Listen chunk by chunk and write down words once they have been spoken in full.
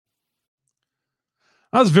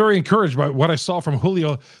I was very encouraged by what I saw from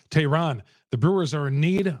Julio Teheran. The Brewers are in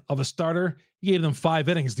need of a starter. He gave them 5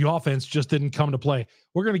 innings. The offense just didn't come to play.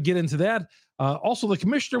 We're going to get into that. Also, the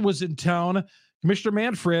commissioner was in town, Commissioner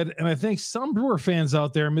Manfred, and I think some Brewer fans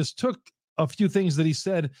out there mistook a few things that he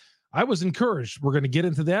said. I was encouraged. We're going to get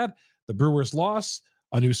into that. The Brewers loss,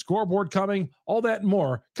 a new scoreboard coming, all that and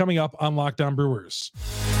more coming up on Locked On Brewers.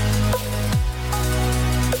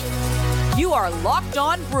 You are Locked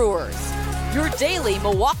On Brewers, your daily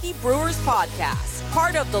Milwaukee Brewers podcast,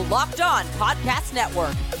 part of the Locked On Podcast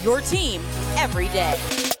Network, your team every day.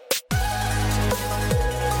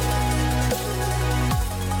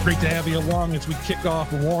 Great to have you along as we kick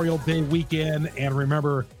off Memorial Day weekend. And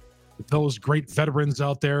remember those great veterans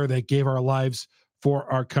out there that gave our lives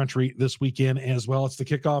for our country this weekend as well. It's the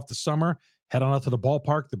kickoff the summer. Head on out to the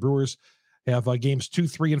ballpark. The Brewers have games 2,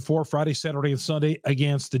 3, and 4, Friday, Saturday, and Sunday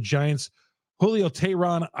against the Giants. Julio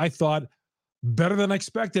Teheran, I thought, better than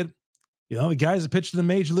expected. You know, the guys that pitched in the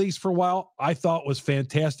major leagues for a while, I thought was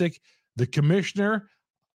fantastic. The commissioner,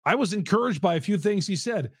 I was encouraged by a few things he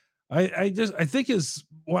said. I think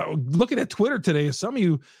looking at Twitter today, some of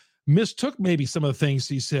you mistook maybe some of the things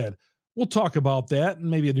he said. We'll talk about that and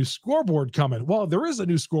maybe a new scoreboard coming. Well, there is a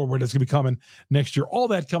new scoreboard that's going to be coming next year. All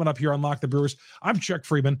that coming up here on Locked On Brewers. I'm Chuck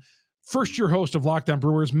Freeman, first-year host of Locked On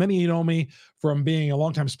Brewers. Many of you know me from being a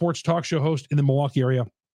longtime sports talk show host in the Milwaukee area.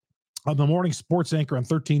 I'm the morning sports anchor on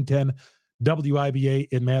 1310 WIBA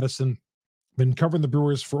in Madison. Been covering the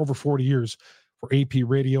Brewers for over 40 years for AP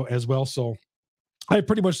Radio as well. So I've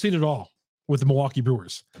pretty much seen it all with the Milwaukee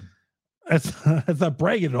Brewers. That's not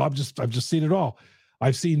bragging at all. I've just seen it all.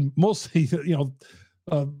 I've seen mostly,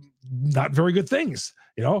 not very good things,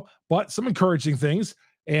 but some encouraging things.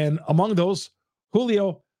 And among those,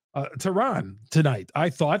 Julio Teheran tonight, I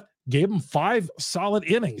thought, gave him 5 solid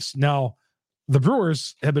innings. Now, the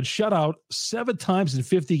Brewers have been shut out 7 times in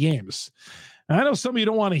 50 games. And I know some of you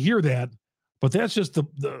don't want to hear that, but that's just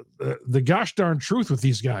the gosh darn truth with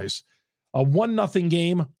these guys. A 1-0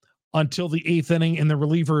 game until the 8th inning, and the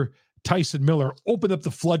reliever Tyson Miller opened up the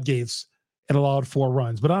floodgates and allowed 4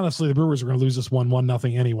 runs. But honestly, the Brewers are going to lose this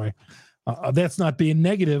 1-0 anyway. That's not being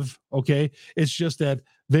negative, okay? It's just that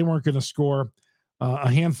they weren't going to score a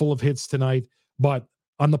handful of hits tonight. But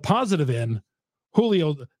on the positive end,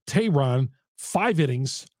 Julio Teheran, 5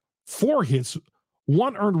 innings, 4 hits,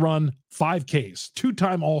 1 earned run, 5 Ks,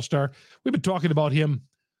 2-time All-Star. We've been talking about him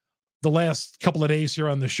the last couple of days here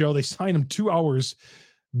on the show. They signed him 2 hours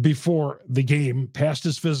before the game, passed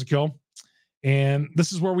his physical. And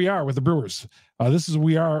this is where we are with the Brewers. This is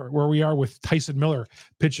where we are with Tyson Miller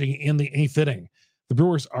pitching in the 8th inning. The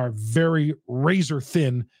Brewers are very razor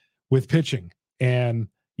thin with pitching. And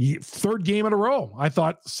 3rd game in a row, I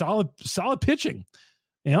thought solid pitching.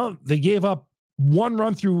 They gave up 1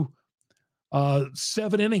 run through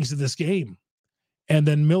 7 innings of this game. And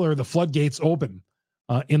then Miller, the floodgates open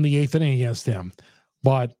in the 8th inning against him.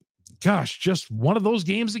 But gosh, just one of those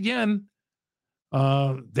games again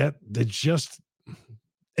that just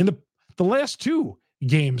in the last 2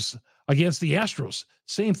 games against the Astros,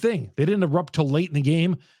 same thing. They didn't erupt till late in the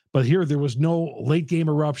game, but here there was no late game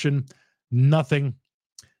eruption, nothing.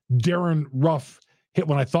 Darren Ruff hit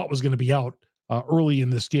when I thought was going to be out early in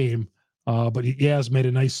this game, but he has made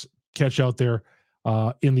a nice catch out there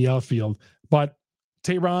in the outfield. But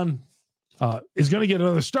Teheran is going to get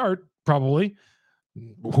another start, probably.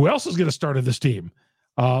 Who else is going to start in this team?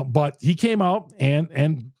 But he came out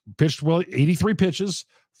and pitched well, 83 pitches,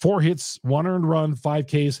 4 hits, 1 earned run, 5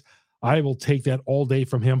 Ks. I will take that all day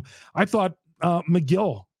from him. I thought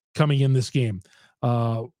McGill coming in this game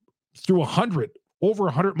threw over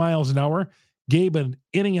 100 miles an hour, gave an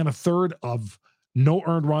inning and a third of no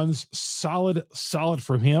earned runs. Solid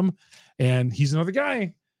from him. And he's another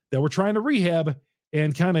guy that we're trying to rehab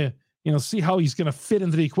and kind of, see how he's going to fit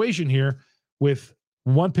into the equation here with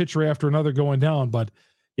one pitcher after another going down. But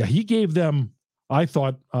yeah, he gave them, I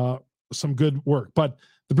thought, some good work. But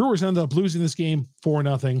the Brewers ended up losing this game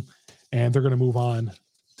 4-0, and they're going to move on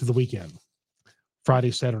to the weekend.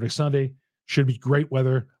 Friday, Saturday, Sunday should be great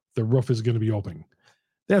weather. The roof is going to be open.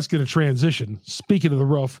 That's going to transition. Speaking of the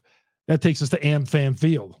roof, that takes us to AmFam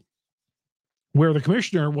Field, where the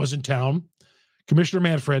commissioner was in town, Commissioner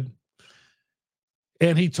Manfred,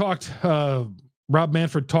 and he talked, Rob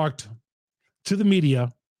Manfred talked to the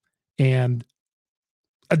media, and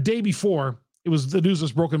a day before, the news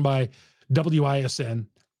was broken by WISN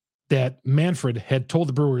that Manfred had told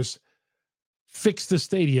the Brewers, fix the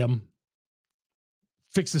stadium.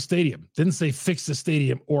 Didn't say fix the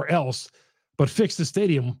stadium or else, but fix the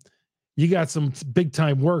stadium. You got some big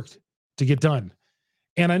time work to get done.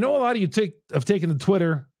 And I know a lot of you have taken to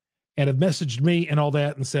Twitter and have messaged me and all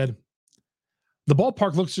that and said, the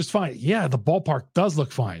ballpark looks just fine. Yeah, the ballpark does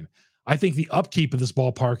look fine. I think the upkeep of this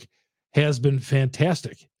ballpark has been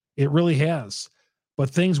fantastic. It really has. But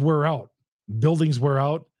things wear out. Buildings wear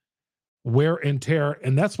out, wear and tear,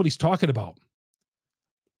 and that's what he's talking about.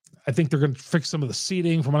 I think they're going to fix some of the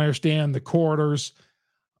seating, from what I understand, the corridors.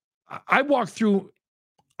 I walk through,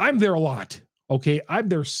 I'm there a lot, okay? I'm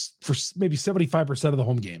there for maybe 75% of the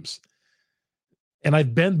home games. And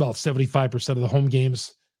I've been about 75% of the home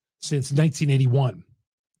games since 1981.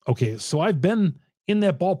 Okay, so I've been in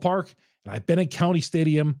that ballpark, and I've been in County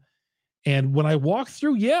Stadium, and when I walk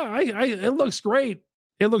through, yeah, it looks great.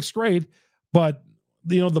 It looks great, but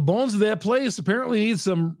the bones of that place apparently need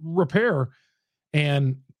some repair.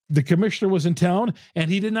 And the commissioner was in town,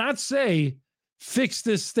 and he did not say, fix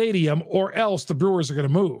this stadium or else the Brewers are going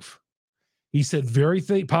to move. He said very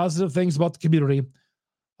positive things about the community.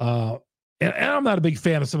 And I'm not a big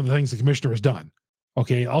fan of some of the things the commissioner has done.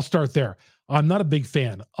 Okay, I'll start there. I'm not a big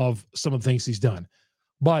fan of some of the things he's done.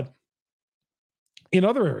 But in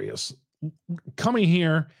other areas, coming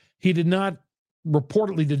here, he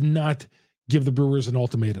reportedly did not give the Brewers an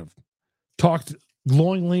ultimatum. Talked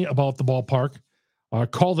glowingly about the ballpark,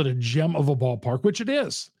 called it a gem of a ballpark, which it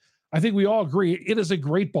is. I think we all agree it is a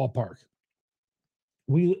great ballpark.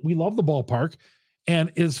 We love the ballpark, and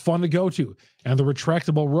it is fun to go to. And the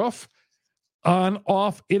retractable roof, on,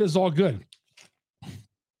 off, it is all good.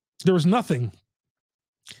 There was nothing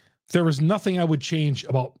I would change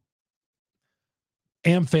about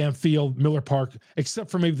AmFam Field, Miller Park, except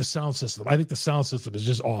for maybe the sound system. I think the sound system is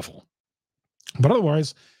just awful. But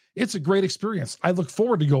otherwise, it's a great experience. I look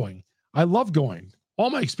forward to going. I love going. All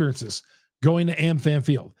my experiences going to AmFam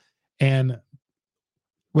Field. And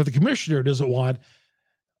what the commissioner doesn't want,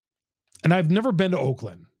 and I've never been to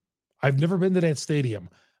Oakland. I've never been to that stadium.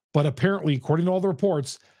 But apparently, according to all the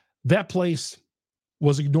reports, that place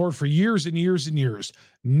was ignored for years and years and years.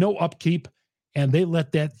 No upkeep, and they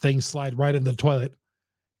let that thing slide right in the toilet.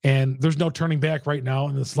 And there's no turning back right now,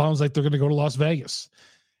 and it sounds like they're going to go to Las Vegas.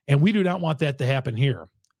 And we do not want that to happen here.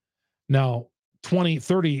 Now,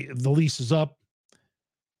 2030, the lease is up,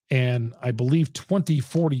 and I believe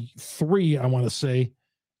 2043, I want to say,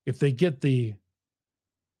 if they get the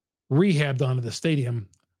rehab done at the stadium,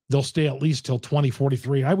 they'll stay at least till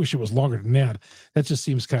 2043. I wish it was longer than that. That just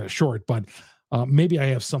seems kind of short, but maybe I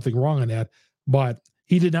have something wrong on that. But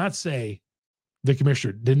he did not say, the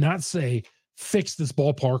commissioner did not say, fix this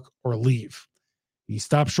ballpark or leave. He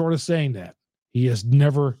stopped short of saying that. He has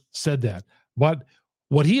never said that. But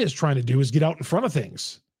what he is trying to do is get out in front of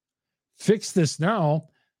things. Fix this now.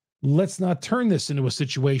 Let's not turn this into a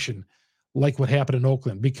situation like what happened in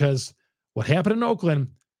Oakland, because what happened in Oakland,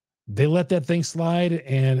 they let that thing slide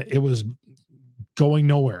and it was going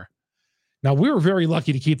nowhere. Now, we were very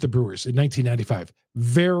lucky to keep the Brewers in 1995.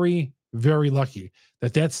 Very, very lucky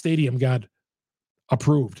that stadium got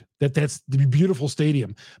approved, that's the beautiful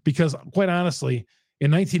stadium, because quite honestly,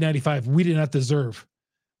 in 1995, we did not deserve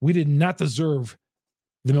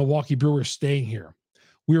the Milwaukee Brewers staying here.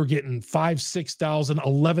 We were getting 5,000, 6,000,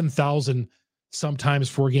 11,000 sometimes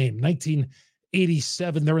for a game.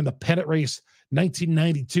 1987, they're in the pennant race.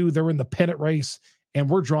 1992, they're in the pennant race, and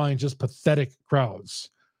we're drawing just pathetic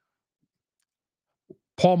crowds.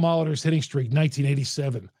 Paul Molitor's hitting streak,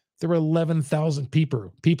 1987. There were 11,000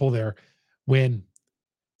 people there when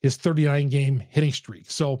his 39-game hitting streak.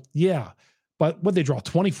 So, yeah. But what they draw,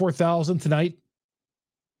 24,000 tonight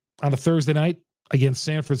on a Thursday night against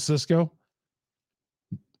San Francisco.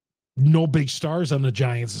 No big stars on the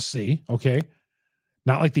Giants to see, okay?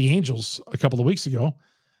 Not like the Angels a couple of weeks ago.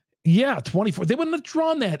 Yeah, 24. They wouldn't have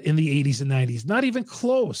drawn that in the 80s and 90s. Not even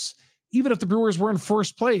close. Even if the Brewers were in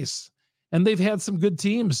first place. And they've had some good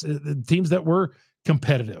teams that were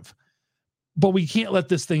competitive. But we can't let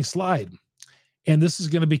this thing slide. And this is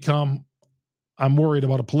going to become, I'm worried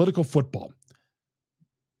about, a political football.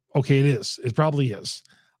 Okay, it is. It probably is.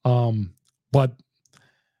 But,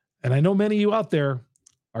 and I know many of you out there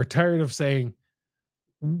are tired of saying,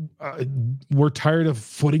 we're tired of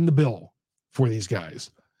footing the bill for these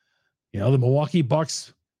guys. You know, the Milwaukee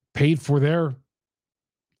Bucks helped pay for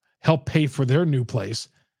their new place,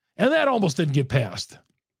 and that almost didn't get passed.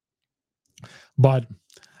 But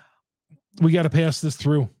we got to pass this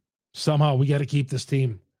through. Somehow we got to keep this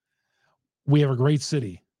team. We have a great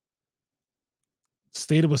city.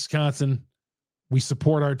 State of Wisconsin, we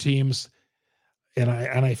support our teams. And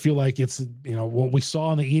I feel like it's, you know, what we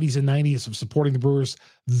saw in the 80s and 90s of supporting the Brewers,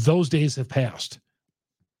 those days have passed.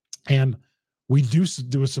 And we do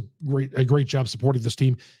a great job supporting this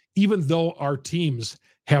team, even though our teams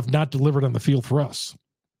have not delivered on the field for us.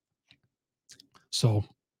 So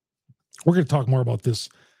We're going to talk more about this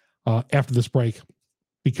after this break,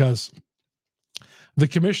 because the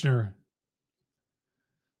commissioner,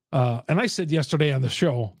 and I said yesterday on the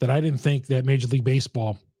show that I didn't think that Major League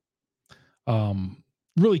Baseball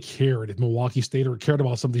really cared if Milwaukee State or cared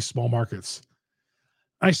about some of these small markets.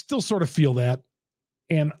 I still sort of feel that,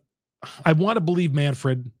 and I want to believe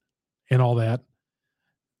Manfred and all that,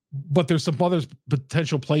 but there's some other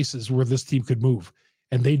potential places where this team could move,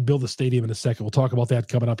 and they'd build a stadium in a second. We'll talk about that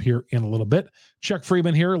coming up here in a little bit. Chuck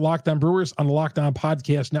Freeman here, Locked On Brewers on the Locked On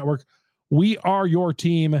Podcast Network. We are your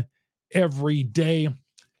team every day.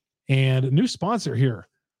 And a new sponsor here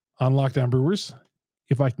on Locked On Brewers,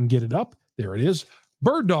 if I can get it up. There it is.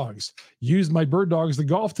 Bird Dogs. Used my Bird Dogs to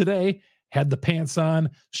golf today. Had the pants on,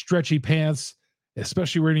 stretchy pants,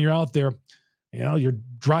 especially when you're out there. You know, you're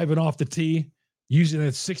driving off the tee, using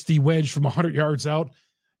that 60 wedge from 100 yards out.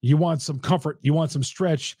 You want some comfort. You want some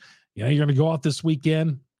stretch. You know, you're going to go out this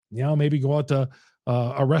weekend, you know, maybe go out to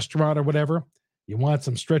a restaurant or whatever. You want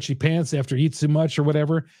some stretchy pants after you eat too much or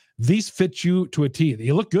whatever. These fit you to a T.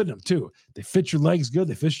 You look good in them too. They fit your legs good.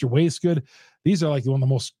 They fit your waist good. These are like one of the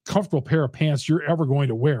most comfortable pair of pants you're ever going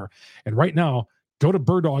to wear. And right now, go to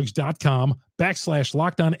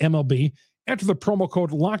birddogs.com/LockedOnMLB. Enter the promo code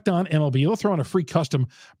LockedOnMLB. They'll throw in a free custom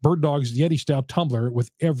Bird Dogs Yeti-style tumbler with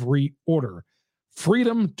every order.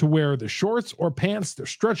 Freedom to wear the shorts or pants. They're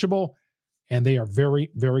stretchable, and they are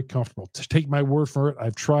very, very comfortable. To take my word for it,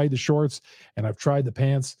 I've tried the shorts and I've tried the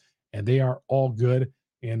pants, and they are all good.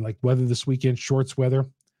 And like weather this weekend, shorts weather,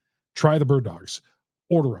 try the Bird Dogs.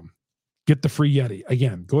 Order them. Get the free Yeti.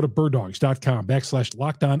 Again, go to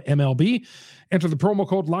birddogs.com/LockedOnMLB. Enter the promo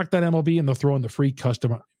code LockedOnMLB, and they'll throw in the free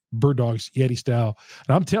custom Bird Dogs Yeti style.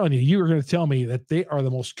 And I'm telling you, you are going to tell me that they are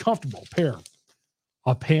the most comfortable pair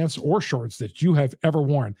of pants or shorts that you have ever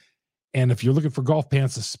worn. And if you're looking for golf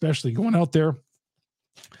pants, especially going out there,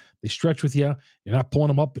 they stretch with you. You're not pulling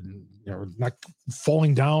them up and you're not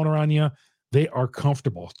falling down on you. They are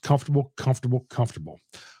comfortable.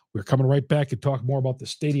 We're coming right back and talk more about the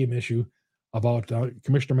stadium issue, about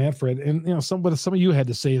Commissioner Manfred, and you know some of you had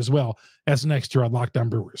to say as well. As next here on Locked On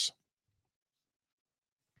Brewers.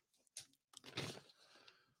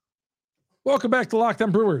 Welcome back to Locked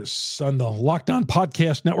On Brewers on the Locked On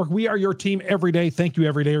Podcast Network. We are your team every day. Thank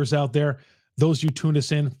you, everydayers out there. Those you tuned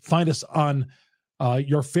us in, find us on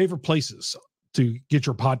your favorite places to get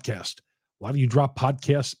your podcast. A lot of you drop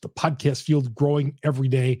podcasts. The podcast field growing every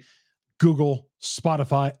day. Google,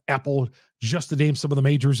 Spotify, Apple, just to name some of the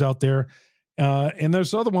majors out there. And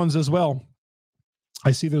there's other ones as well.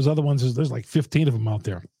 I see there's other ones. There's like 15 of them out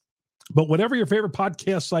there. But whatever your favorite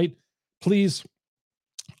podcast site, please,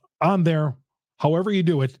 on there, however you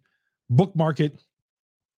do it, bookmark it,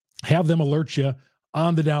 have them alert you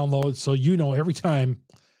on the download so you know every time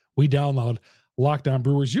we download Locked On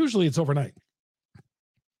Brewers. Usually it's overnight,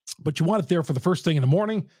 but you want it there for the first thing in the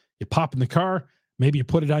morning. You pop in the car, maybe you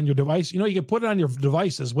put it on your device. You know, you can put it on your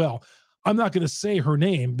device as well. I'm not going to say her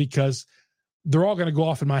name because they're all going to go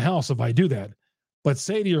off in my house if I do that. But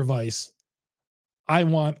say to your device, I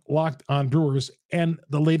want Locked On Brewers, and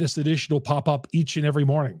the latest edition will pop up each and every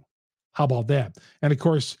morning. How about that? And of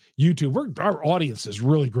course, YouTube. Our audience is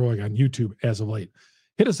really growing on YouTube as of late.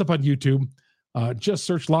 Hit us up on YouTube. Just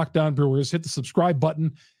search Locked On Brewers. Hit the subscribe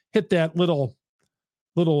button. Hit that little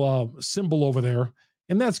symbol over there,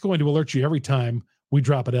 and that's going to alert you every time we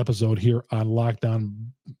drop an episode here on Locked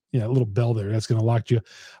On. Yeah, a little bell there. That's going to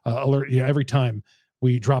alert you every time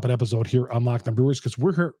we drop an episode here on Locked On Brewers, because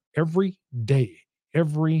we're here every day.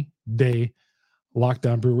 Locked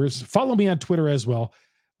On Brewers. Follow me on Twitter as well.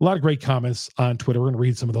 A lot of great comments on Twitter. We're going to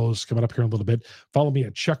read some of those coming up here in a little bit. Follow me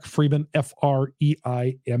at Chuck Freeman,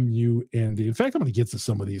 FREIMUND. In fact, I'm going to get to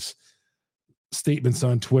some of these statements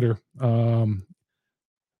on Twitter.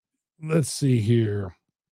 Let's see here.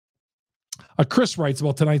 Chris writes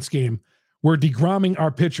about tonight's game. We're degromming our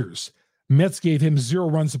pitchers. Mets gave him 0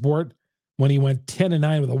 run support when he went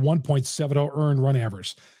 10-9 with a 1.70 earned run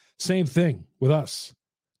average. Same thing with us.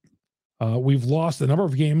 We've lost a number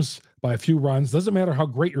of games by a few runs. Doesn't matter how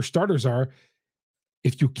great your starters are.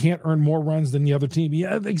 If you can't earn more runs than the other team.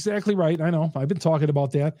 Yeah, exactly right. I know. I've been talking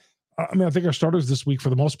about that. I mean, I think our starters this week, for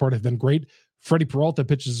the most part, have been great. Freddie Peralta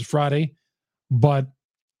pitches Friday, but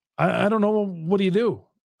I don't know. What do you do?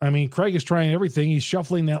 I mean, Craig is trying everything. He's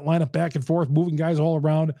shuffling that lineup back and forth, moving guys all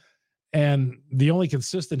around. And the only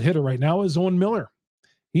consistent hitter right now is Owen Miller.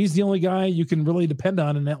 He's the only guy you can really depend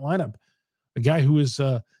on in that lineup. A guy who is,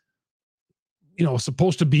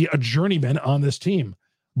 supposed to be a journeyman on this team.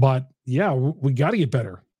 But yeah, we got to get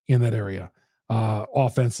better in that area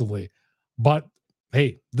offensively. But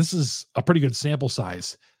hey, this is a pretty good sample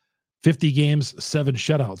size. 50 games, 7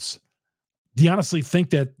 shutouts. Do you honestly think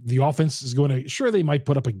that the offense is going to, sure, they might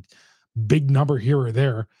put up a big number here or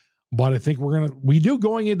there, but I think we do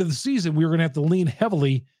going into the season, we're going to have to lean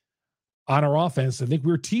heavily on our offense. I think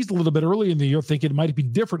we were teased a little bit early in the year thinking it might be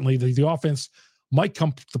differently, that the offense might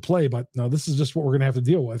come to play, but no, this is just what we're going to have to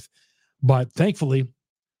deal with. But thankfully,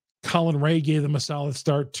 Colin Ray gave them a solid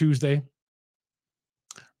start Tuesday,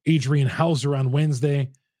 Adrian Hauser on Wednesday,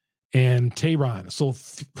 and Teheran. So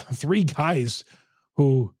three guys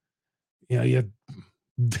who, you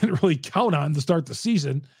didn't really count on to start the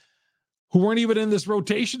season, who weren't even in this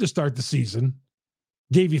rotation to start the season,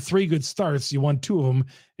 gave you three good starts. You won two of them,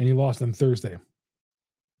 and you lost on Thursday.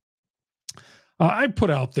 I put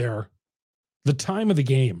out there the time of the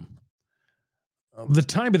game. The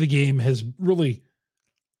time of the game has really,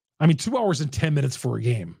 2 hours and 10 minutes for a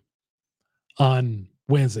game on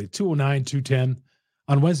Wednesday, 2:09, 2:10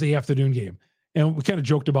 on Wednesday afternoon game. And we kind of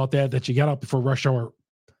joked about that you got out before rush hour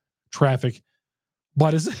traffic.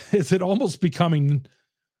 But is it almost becoming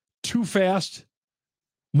too fast,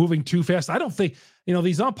 moving too fast? I don't think,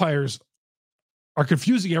 these umpires are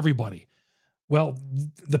confusing everybody. Well,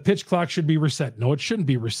 the pitch clock should be reset. No, it shouldn't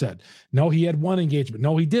be reset. No, he had one engagement.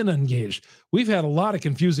 No, he didn't engage. We've had a lot of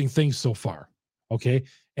confusing things so far, okay?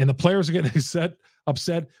 And the players are getting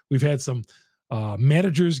upset. We've had some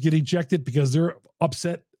managers get ejected because they're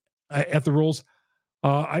upset at the rules.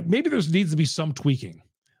 Maybe there needs to be some tweaking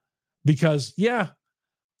because,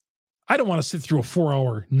 I don't want to sit through a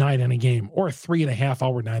 4-hour 9-inning game or a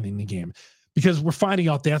 3.5-hour 9-inning game because we're finding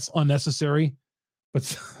out that's unnecessary. But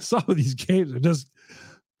some of these games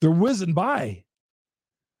they're whizzing by.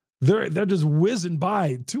 They're just whizzing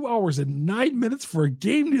by. 2 hours and 9 minutes for a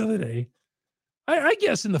game the other day. I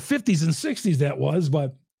guess in the 50s and 60s that was,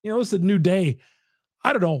 but it's a new day.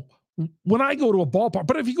 I don't know. When I go to a ballpark,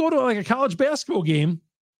 but if you go to like a college basketball game,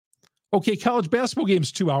 okay, college basketball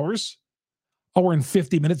game's 2 hours, hour and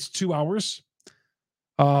 50 minutes, 2 hours.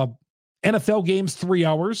 NFL games, 3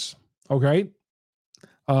 hours. Okay.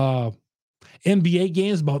 NBA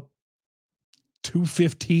games about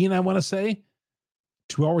 2:15, I want to say.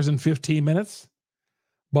 2 hours and 15 minutes.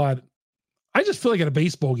 But I just feel like at a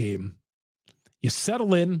baseball game, you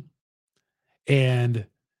settle in and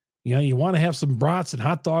you want to have some brats and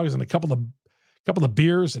hot dogs and a couple of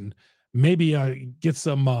beers and maybe get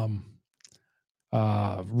some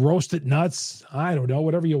roasted nuts. I don't know,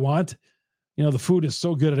 whatever you want. The food is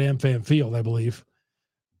so good at AmFam Field, I believe.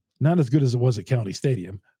 Not as good as it was at County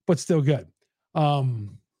Stadium, but still good.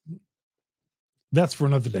 That's for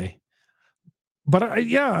another day. But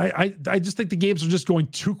I just think the games are just going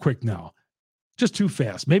too quick now, just too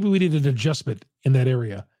fast. Maybe we need an adjustment in that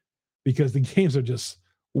area because the games are just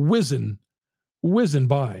whizzing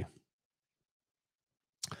by.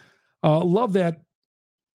 Love that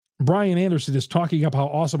Brian Anderson is talking up how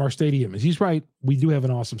awesome our stadium is. He's right. We do have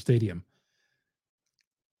an awesome stadium.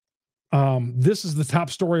 This is the top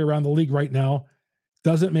story around the league right now.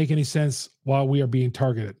 Doesn't make any sense while we are being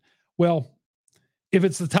targeted. Well, if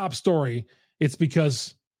it's the top story, it's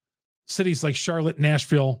because cities like Charlotte,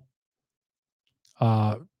 Nashville,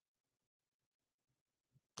 Charlotte,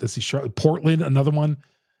 Portland, another one,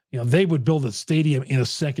 they would build a stadium in a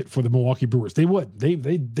second for the Milwaukee Brewers. They would. They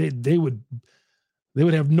would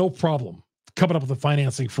have no problem coming up with the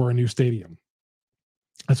financing for a new stadium.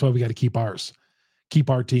 That's why we got to keep ours, keep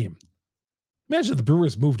our team. Imagine if the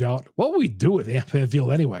Brewers moved out. What would we do with AmFam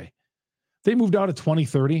Field anyway? They moved out at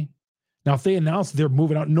 2030. Now, if they announced they're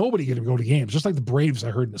moving out, nobody going to go to games, just like the Braves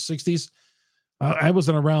I heard in the 60s. I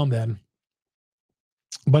wasn't around then.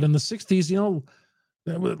 But in the 60s,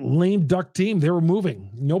 lame duck team, they were moving.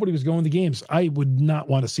 Nobody was going to games. I would not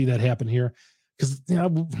want to see that happen here because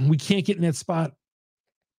we can't get in that spot.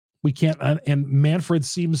 We can't. And Manfred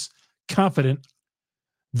seems confident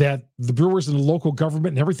that the Brewers and the local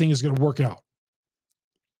government and everything is going to work out.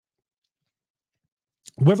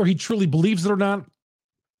 Whether he truly believes it or not,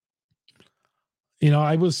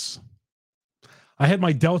 I had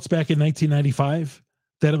my doubts back in 1995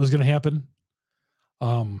 that it was going to happen.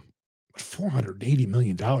 $480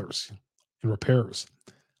 million in repairs,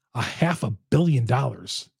 $500 million.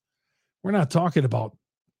 We're not talking about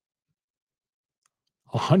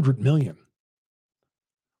 $100 million.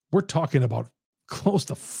 We're talking about close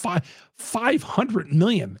to $500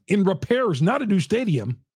 million in repairs, not a new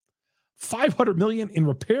stadium. $500 million in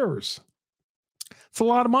repairs. It's a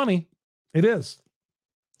lot of money. It is.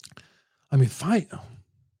 Fine.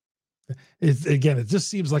 It just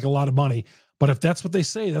seems like a lot of money. But if that's what they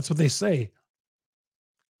say, that's what they say.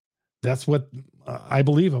 That's what I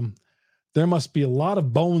believe them. There must be a lot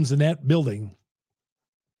of bones in that building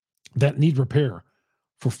that need repair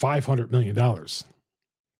for $500 million.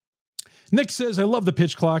 Nick says, I love the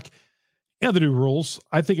pitch clock and the new rules.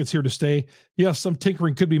 I think it's here to stay. Yes, some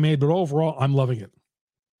tinkering could be made, but overall, I'm loving it.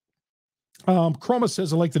 Chroma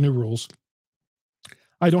says, I like the new rules.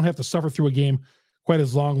 I don't have to suffer through a game quite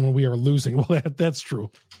as long when we are losing. Well, that's true.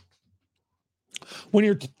 When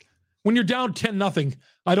you're down 10-0,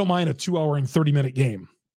 I don't mind a 2-hour and 30-minute game.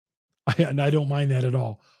 I don't mind that at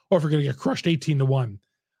all. Or if you're going to get crushed 18-1,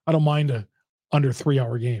 I don't mind a under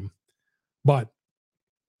 3-hour game. But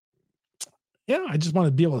yeah, I just want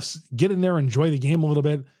to be able to get in there, enjoy the game a little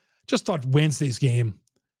bit. Just thought Wednesday's game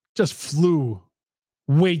just flew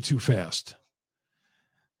way too fast.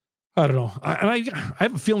 I don't know. I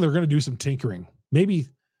have a feeling they're going to do some tinkering. Maybe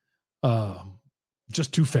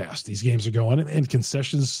just too fast. These games are going, and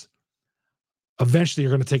concessions eventually are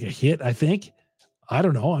going to take a hit, I think. I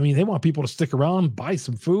don't know. I mean, they want people to stick around, buy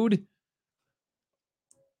some food,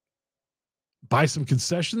 buy some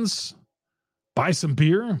concessions, buy some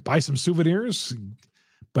beer, buy some souvenirs.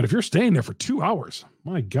 But if you're staying there for 2 hours,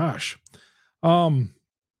 my gosh. Todd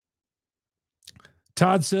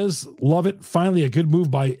says, love it. Finally, a good move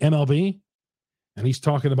by MLB. And he's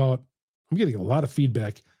talking about, I'm getting a lot of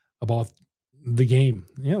feedback about the game.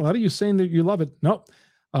 Yeah, a lot of you saying that you love it. Nope.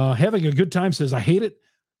 Having a good time says, I hate it.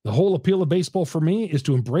 The whole appeal of baseball for me is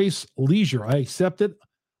to embrace leisure. I accept it.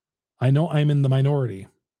 I know I'm in the minority.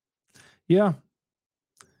 Yeah.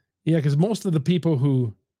 Yeah, because most of the people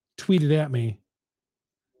who tweeted at me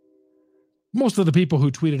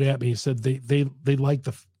said they like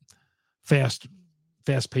the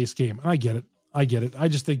fast-paced game. I get it. I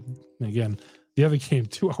just think, again, the other game,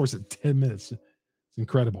 2 hours and 10 minutes. It's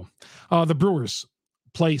incredible. The Brewers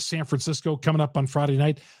play San Francisco coming up on Friday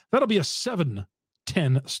night. That'll be a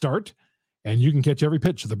 7:10 start, and you can catch every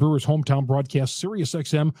pitch of the Brewers' hometown broadcast, Sirius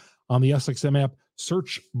XM, on the SXM app.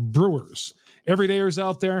 Search Brewers. Everydayers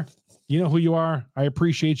out there, you know who you are. I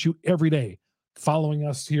appreciate you every day following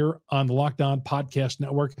us here on the Locked On Podcast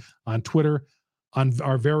Network, on Twitter, on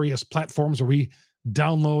our various platforms where we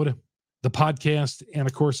download the podcast, and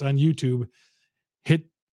of course on YouTube.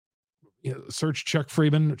 Search Chuck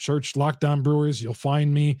Freeman, search Locked On Brewers. You'll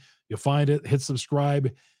find me. You'll find it. Hit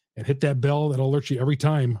subscribe and hit that bell. That'll alert you every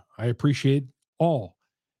time. I appreciate all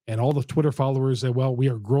the Twitter followers as well. We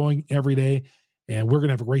are growing every day, and we're going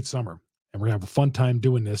to have a great summer, and we're going to have a fun time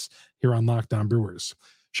doing this here on Locked On Brewers.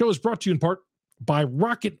 Show is brought to you in part by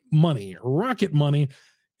Rocket Money. Rocket Money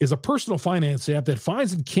is a personal finance app that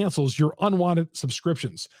finds and cancels your unwanted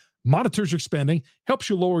subscriptions, monitors your spending, helps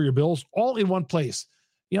you lower your bills, all in one place.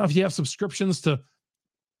 You know, if you have subscriptions to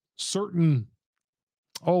certain,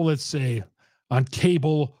 let's say on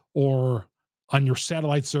cable or on your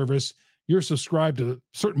satellite service, you're subscribed to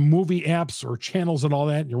certain movie apps or channels and all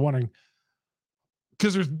that, and you're wondering,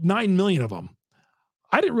 because there's 9 million of them.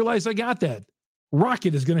 I didn't realize I got that.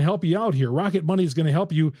 Rocket is going to help you out here. Rocket Money is going to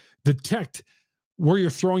help you detect where you're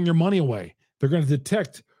throwing your money away. They're going to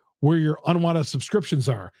detect where your unwanted subscriptions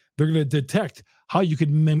are. They're going to detect how you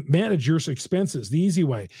can manage your expenses the easy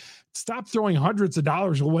way. Stop throwing hundreds of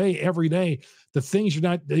dollars away every day. The things you're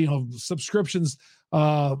not, subscriptions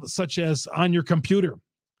such as on your computer.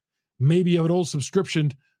 Maybe you have an old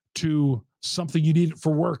subscription to something you need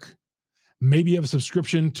for work. Maybe you have a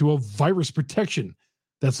subscription to a virus protection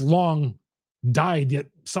that's long died, yet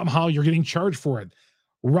somehow you're getting charged for it.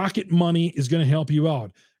 Rocket Money is going to help you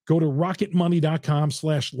out. Go to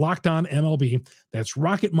rocketmoney.com/lockedonmlb. That's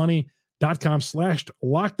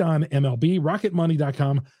rocketmoney.com/lockedonmlb.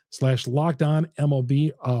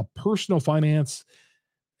 rocketmoney.com/lockedonmlb. A personal finance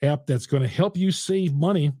app that's going to help you save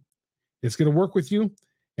money. It's going to work with you,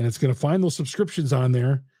 and it's going to find those subscriptions on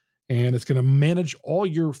there, and it's going to manage all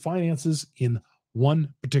your finances in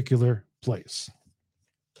one particular place.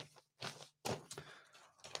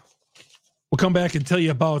 We'll come back and tell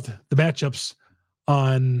you about the matchups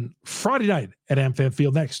on Friday night at AmFam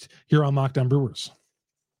Field next here on Locked On Brewers.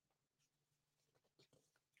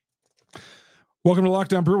 Welcome to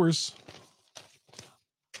Locked On Brewers.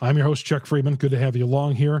 I'm your host, Chuck Freeman. Good to have you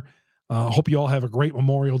along here. Hope you all have a great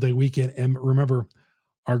Memorial Day weekend. And remember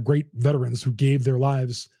our great veterans who gave their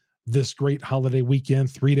lives this great holiday weekend,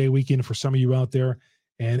 3-day weekend for some of you out there.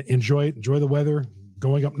 And enjoy it. Enjoy the weather.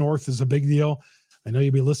 Going up north is a big deal. I know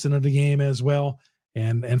you'll be listening to the game as well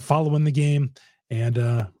and following the game. And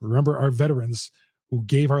remember our veterans who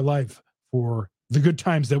gave our life for the good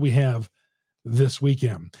times that we have this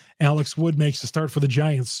weekend. Alex Wood makes the start for the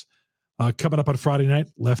Giants coming up on Friday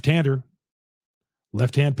night. Left-hander,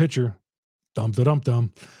 left-hand pitcher.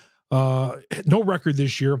 Dum-da-dum-dum. No record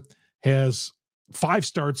this year. Has 5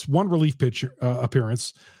 starts, 1 relief pitcher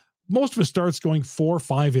appearance. Most of his starts going 4 or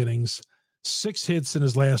 5 innings. 6 hits in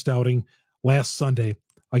his last outing last Sunday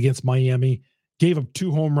against Miami. Gave up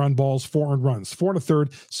 2 home run balls, 4 earned runs. 4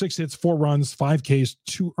 1/3, 6 hits, 4 runs, 5 Ks,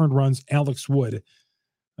 2 earned runs. Alex Wood,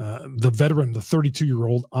 the veteran, the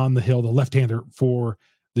 32-year-old on the hill, the left-hander for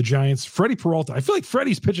the Giants. Freddie Peralta. I feel like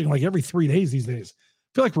Freddie's pitching like every 3 days these days. I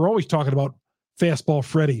feel like we're always talking about fastball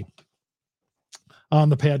Freddie on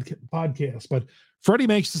the podcast. But Freddie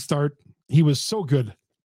makes the start. He was so good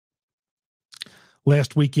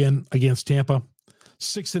last weekend against Tampa.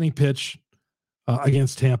 6-inning pitch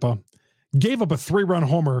against Tampa. Gave up a 3-run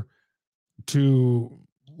homer to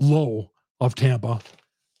Lowe of Tampa.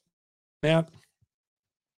 The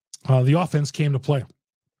offense came to play.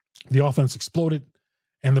 The offense exploded,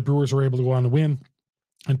 and the Brewers were able to go on to win.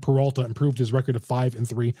 And Peralta improved his record to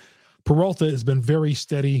 5-3. Peralta has been very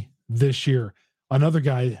steady this year. Another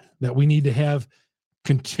guy that we need to have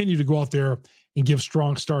continue to go out there and give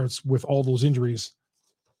strong starts with all those injuries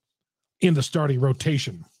in the starting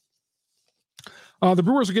rotation. The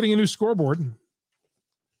Brewers are getting a new scoreboard.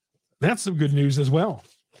 That's some good news as well.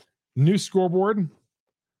 New scoreboard.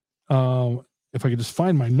 If I could just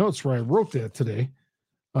find my notes where I wrote that today.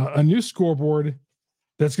 A new scoreboard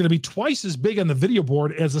that's going to be twice as big on the video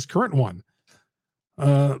board as this current one.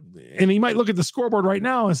 And you might look at the scoreboard right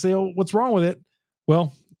now and say, oh, what's wrong with it?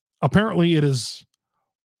 Well, apparently it has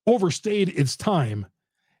overstayed its time,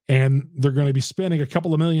 and they're going to be spending a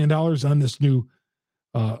couple of $1 million on this new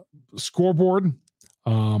scoreboard.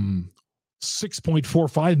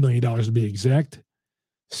 $6.45 million to be exact.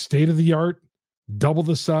 State of the art, double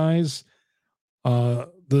the size.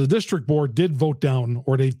 The district board did vote down,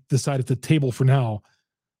 or they decided to table for now,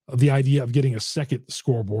 the idea of getting a second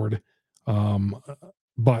scoreboard.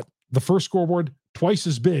 But the first scoreboard, twice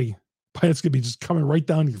as big, but it's going to be just coming right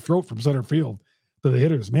down your throat from center field to the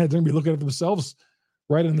hitters. Man, they're going to be looking at themselves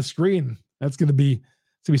right on the screen. That's going to be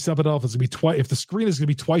something else. It's going to be twice. If the screen is going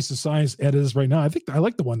to be twice the size as it is right now, I think I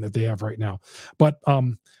like the one that they have right now. But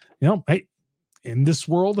hey, in this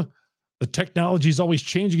world, the technology is always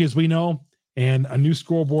changing, as we know, and a new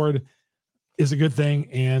scoreboard is a good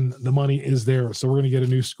thing, and the money is there. So we're going to get a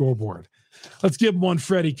new scoreboard. Let's give them one,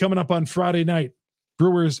 Freddie. Coming up on Friday night,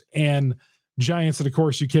 Brewers and Giants. And of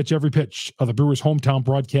course, you catch every pitch of the Brewers hometown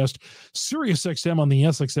broadcast. Sirius XM on the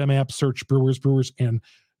SXM app. Search Brewers, and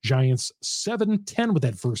Giants 7:10 with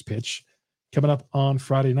that first pitch coming up on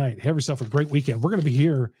Friday night. Have yourself a great weekend. We're going to be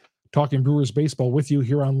here talking Brewers baseball with you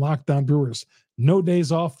here on Locked On Brewers. No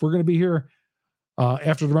days off. We're going to be here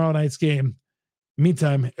after tomorrow night's game.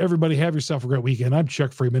 Meantime, everybody have yourself a great weekend. I'm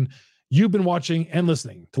Chuck Freeman. You've been watching and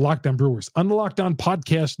listening to Locked On Brewers on the Locked On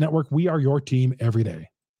Podcast Network. We are your team every day.